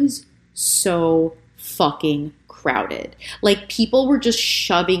 it was so fucking crowded. Like people were just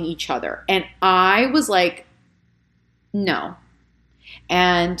shoving each other. And I was like, no.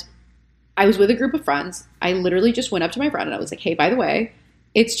 And I was with a group of friends. I literally just went up to my friend and I was like, hey, by the way,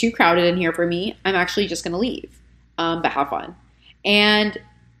 it's too crowded in here for me. I'm actually just going to leave, but have fun. And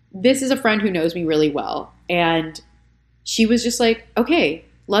this is a friend who knows me really well. And she was just like, okay,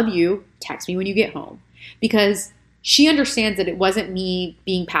 love you. Text me when you get home. Because she understands that it wasn't me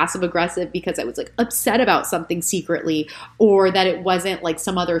being passive aggressive because I was like upset about something secretly, or that it wasn't like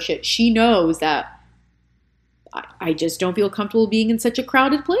some other shit. She knows that I just don't feel comfortable being in such a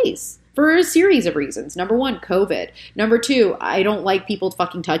crowded place for a series of reasons. Number one, COVID. Number two, I don't like people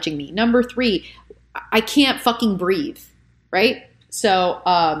fucking touching me. Number three, I can't fucking breathe. Right? So,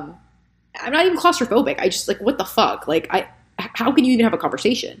 I'm not even claustrophobic. I just like, what the fuck? Like, how can you even have a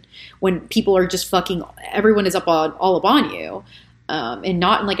conversation when people are just fucking, everyone is all up on you, and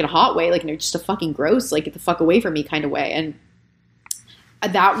not in like in a hot way, like in just a fucking gross, like get the fuck away from me kind of way. And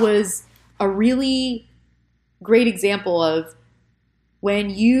that was a really great example of when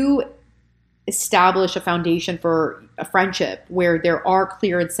you establish a foundation for a friendship where there are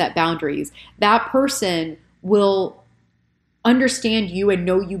clear and set boundaries, that person will understand you and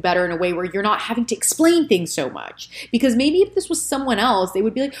know you better in a way where you're not having to explain things so much. Because maybe if this was someone else, they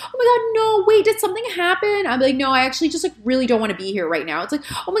would be like, oh my God, no, wait, did something happen? I'd be like, no, I actually just like really don't want to be here right now. It's like,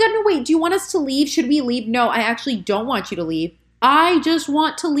 oh my God, no, wait, do you want us to leave? Should we leave? No, I actually don't want you to leave. I just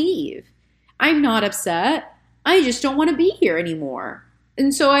want to leave. I'm not upset. I just don't want to be here anymore.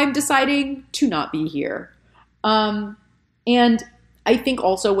 And so I'm deciding to not be here. And I think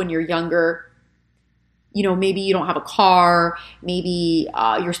also when you're younger, you know, maybe you don't have a car, maybe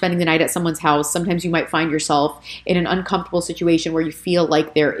you're spending the night at someone's house. Sometimes you might find yourself in an uncomfortable situation where you feel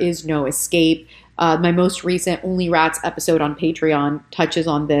like there is no escape. My most recent Only Rats episode on Patreon touches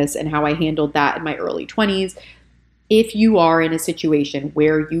on this and how I handled that in my early 20s. If you are in a situation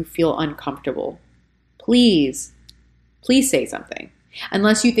where you feel uncomfortable, please say something.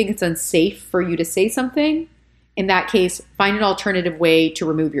 Unless you think it's unsafe for you to say something, in that case, find an alternative way to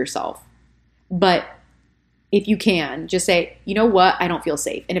remove yourself. But if you can, just say, you know what, I don't feel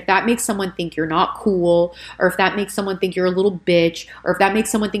safe. And if that makes someone think you're not cool, or if that makes someone think you're a little bitch, or if that makes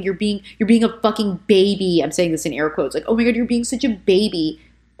someone think you're being a fucking baby, I'm saying this in air quotes, like, oh my God, you're being such a baby,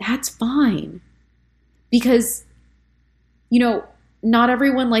 that's fine. Because, you know, not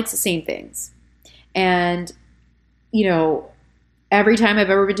everyone likes the same things. And, you know, every time I've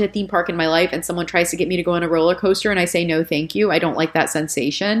ever been to a theme park in my life and someone tries to get me to go on a roller coaster and I say, no, thank you, I don't like that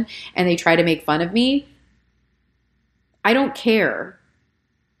sensation, and they try to make fun of me, I don't care,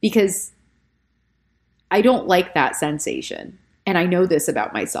 because I don't like that sensation. And I know this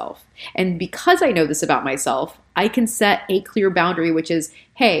about myself. And because I know this about myself, I can set a clear boundary, which is,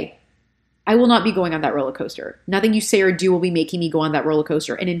 hey, I will not be going on that roller coaster. Nothing you say or do will be making me go on that roller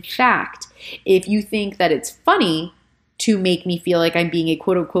coaster. And in fact, if you think that it's funny to make me feel like I'm being a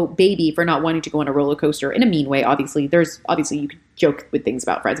quote unquote baby for not wanting to go on a roller coaster in a mean way, obviously you can joke with things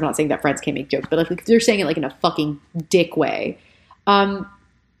about friends. I'm not saying that friends can't make jokes, but if they're saying it like in a fucking dick way, I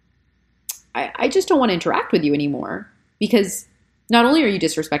just don't want to interact with you anymore, because not only are you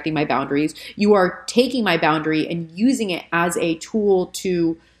disrespecting my boundaries, you are taking my boundary and using it as a tool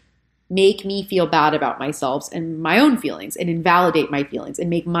to make me feel bad about myself and my own feelings, and invalidate my feelings, and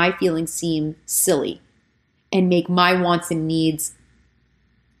make my feelings seem silly, and make my wants and needs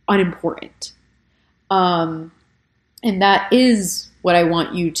unimportant. And that is what I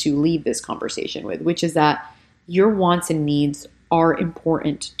want you to leave this conversation with, which is that your wants and needs are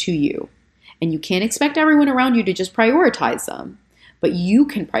important to you. And you can't expect everyone around you to just prioritize them, but you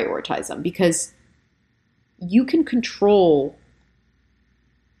can prioritize them, because you can control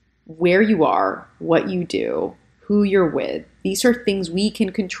where you are, what you do, who you're with. These are things we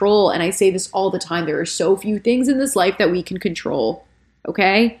can control. And I say this all the time. There are so few things in this life that we can control.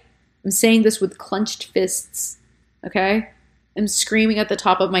 Okay? I'm saying this with clenched fists. Okay? I'm screaming at the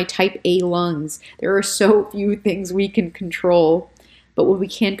top of my type A lungs. There are so few things we can control. But what we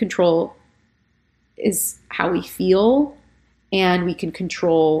can control is how we feel, and we can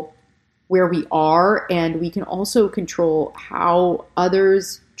control where we are, and we can also control how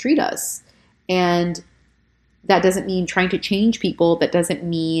others treat us. And that doesn't mean trying to change people. That doesn't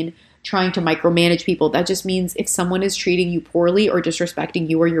mean trying to micromanage people. That just means if someone is treating you poorly or disrespecting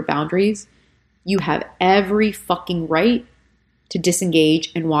you or your boundaries, you have every fucking right to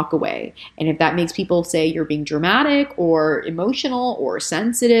disengage and walk away. And if that makes people say you're being dramatic or emotional or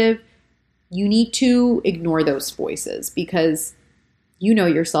sensitive, you need to ignore those voices, because you know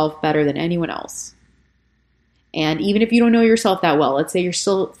yourself better than anyone else. And even if you don't know yourself that well, let's say you're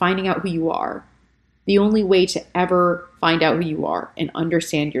still finding out who you are, the only way to ever find out who you are and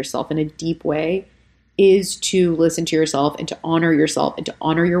understand yourself in a deep way is to listen to yourself and to honor yourself and to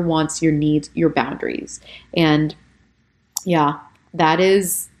honor your wants, your needs, your boundaries. And yeah, that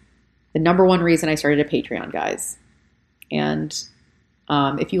is the number one reason I started a Patreon, guys. And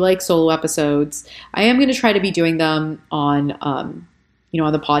if you like solo episodes, I am going to try to be doing them on, on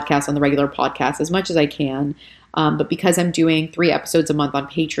the podcast, on the regular podcast, as much as I can. But because I'm doing 3 episodes a month on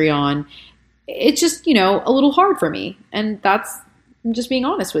Patreon, it's just, a little hard for me. And I'm just being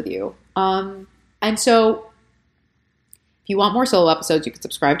honest with you. And so if you want more solo episodes, you can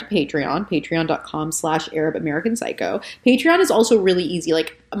subscribe to Patreon, patreon.com/Arab American Psycho. Patreon is also really easy.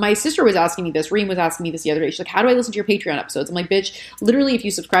 Like, my sister was asking me this, Reem was asking me this the other day. She's like, how do I listen to your Patreon episodes? I'm like, bitch, literally, if you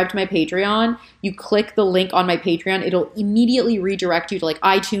subscribe to my Patreon, you click the link on my Patreon, it'll immediately redirect you to like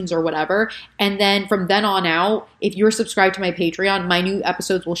iTunes or whatever. And then from then on out, if you're subscribed to my Patreon, my new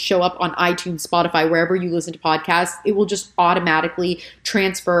episodes will show up on iTunes, Spotify, wherever you listen to podcasts. It will just automatically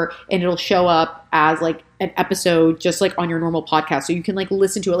transfer and it'll show up as like an episode just like on your normal podcast. So you can like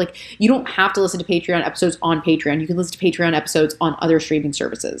listen to it. Like, you don't have to listen to Patreon episodes on Patreon. You can listen to Patreon episodes on other streaming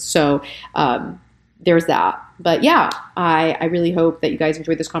services. So there's that. But yeah, I really hope that you guys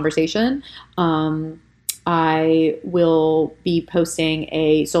enjoyed this conversation. I will be posting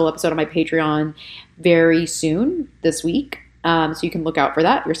a solo episode on my Patreon very soon this week. So you can look out for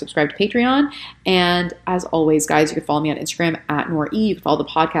that if you're subscribed to Patreon. And as always, guys, you can follow me on Instagram at Noor E. You can follow the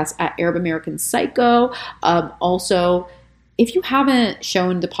podcast at Arab American Psycho. Also, if you haven't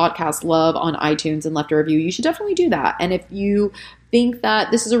shown the podcast love on iTunes and left a review, you should definitely do that. And if you think that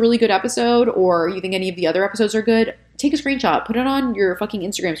this is a really good episode or you think any of the other episodes are good, take a screenshot, put it on your fucking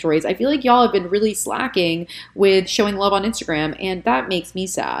Instagram stories. I feel like y'all have been really slacking with showing love on Instagram, and that makes me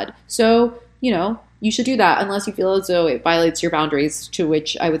sad. So, you should do that unless you feel as though it violates your boundaries, to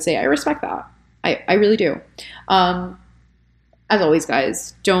which I would say I respect that. I really do. As always,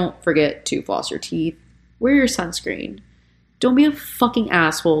 guys, don't forget to floss your teeth, wear your sunscreen, don't be a fucking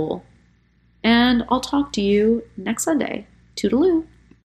asshole, and I'll talk to you next Sunday. Toodaloo.